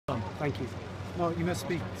Thank you. Mark, you must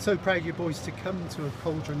be so proud of your boys to come to a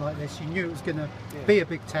cauldron like this. You knew it was going to be a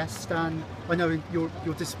big test, and I know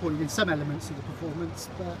you're disappointed in some elements of the performance,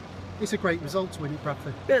 but it's a great result to win at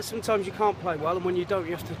Bradford. Yeah, sometimes you can't play well, and when you don't,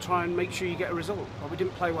 you have to try and make sure you get a result. Well, we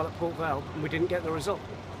didn't play well at Port Vale, and we didn't get the result.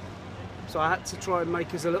 So I had to try and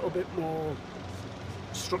make us a little bit more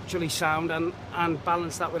structurally sound and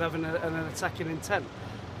balance that with having an attacking intent.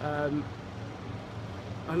 And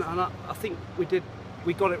I think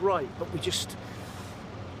we got it right, but we just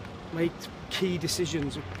made key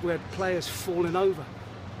decisions. We had players falling over,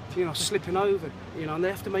 slipping over, and they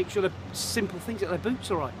have to make sure the simple things that their boots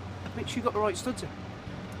are right. Make sure you've got the right studs in.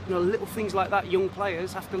 Little things like that, young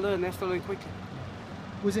players have to learn. They have to learn quickly.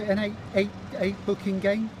 Was it an eight booking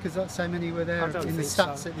game? Because that's how many were there in the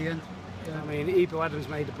stats so. At the end. Yeah. I mean, Ibo Adams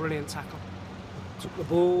made a brilliant tackle. Took the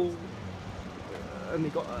ball,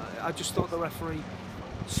 and I just thought the referee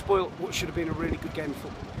spoilt what should have been a really good game of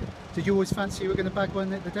football. Did you always fancy you were going to bag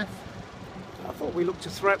one at the death? I thought we looked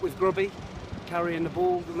a threat with Grubby carrying the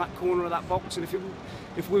ball in that corner of that box, and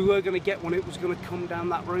if we were going to get one, it was going to come down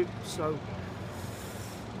that route. So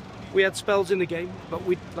we had spells in the game, but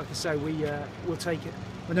like I say, we'll take it.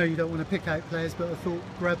 I know you don't want to pick out players, but I thought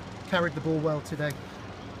Grub carried the ball well today.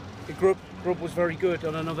 Grub was very good.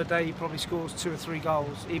 On another day, he probably scores 2 or 3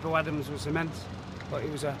 goals. Ibo Adams was immense, but he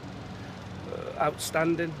was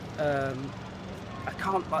outstanding. I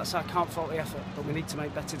can't fault the effort, but we need to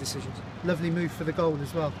make better decisions. Lovely move for the goal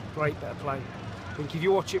as well. Great bit of play. I think if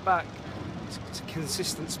you watch it back, it's a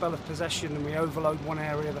consistent spell of possession, and we overload one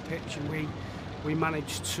area of the pitch, and we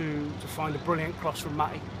managed to find a brilliant cross from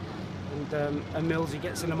Matty, and Millsy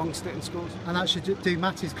gets in amongst it and scores. And that should do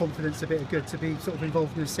Matty's confidence a bit of good to be sort of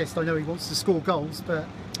involved in assist. I know he wants to score goals, but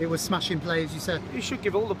it was smashing play, as you said. It should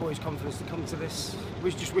give all the boys confidence to come to this.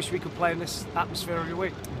 We just wish we could play in this atmosphere every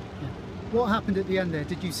week. Yeah. What happened at the end there?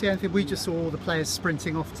 Did you see anything? We just saw all the players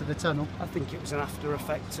sprinting off to the tunnel. I think it was an after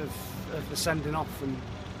effect of the sending off, and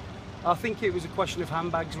I think it was a question of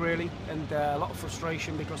handbags really, and a lot of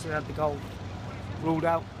frustration because they had the goal ruled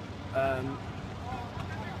out.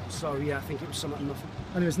 So yeah, I think it was something nothing.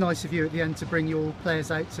 And it was nice of you at the end to bring your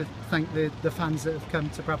players out to thank the fans that have come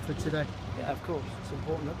to Bradford today. Yeah, of course. It's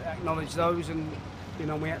important that they acknowledge those, and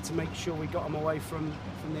we had to make sure we got them away from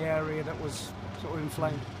the area that was sort of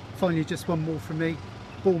inflamed. Finally, just one more from me.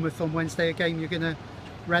 Bournemouth on Wednesday, a game you're going to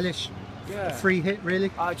relish. Yeah. A free hit,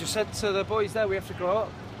 really. I just said to the boys there, we have to grow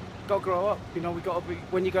up. Got to grow up. We got to be,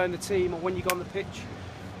 when you go in the team or when you go on the pitch,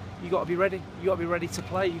 you got to be ready. You got to be ready to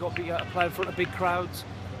play. You got to be able to play in front of big crowds,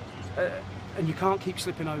 and you can't keep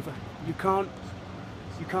slipping over. You can't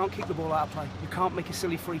kick the ball out of play. You can't make a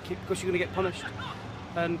silly free kick because you're going to get punished.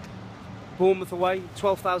 And Bournemouth away,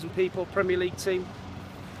 12,000 people, Premier League team.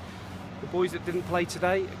 The boys that didn't play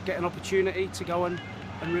today get an opportunity to go and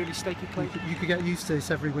really stake a claim. You could get used to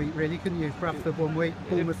this every week, really, couldn't you? Bradford one week,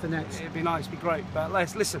 Bournemouth the next. It'd be nice, it'd be great. But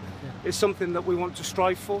listen, it's something that we want to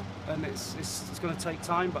strive for, and it's going to take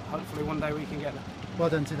time, but hopefully one day we can get there. Well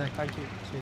done today. Thank you. Cheers.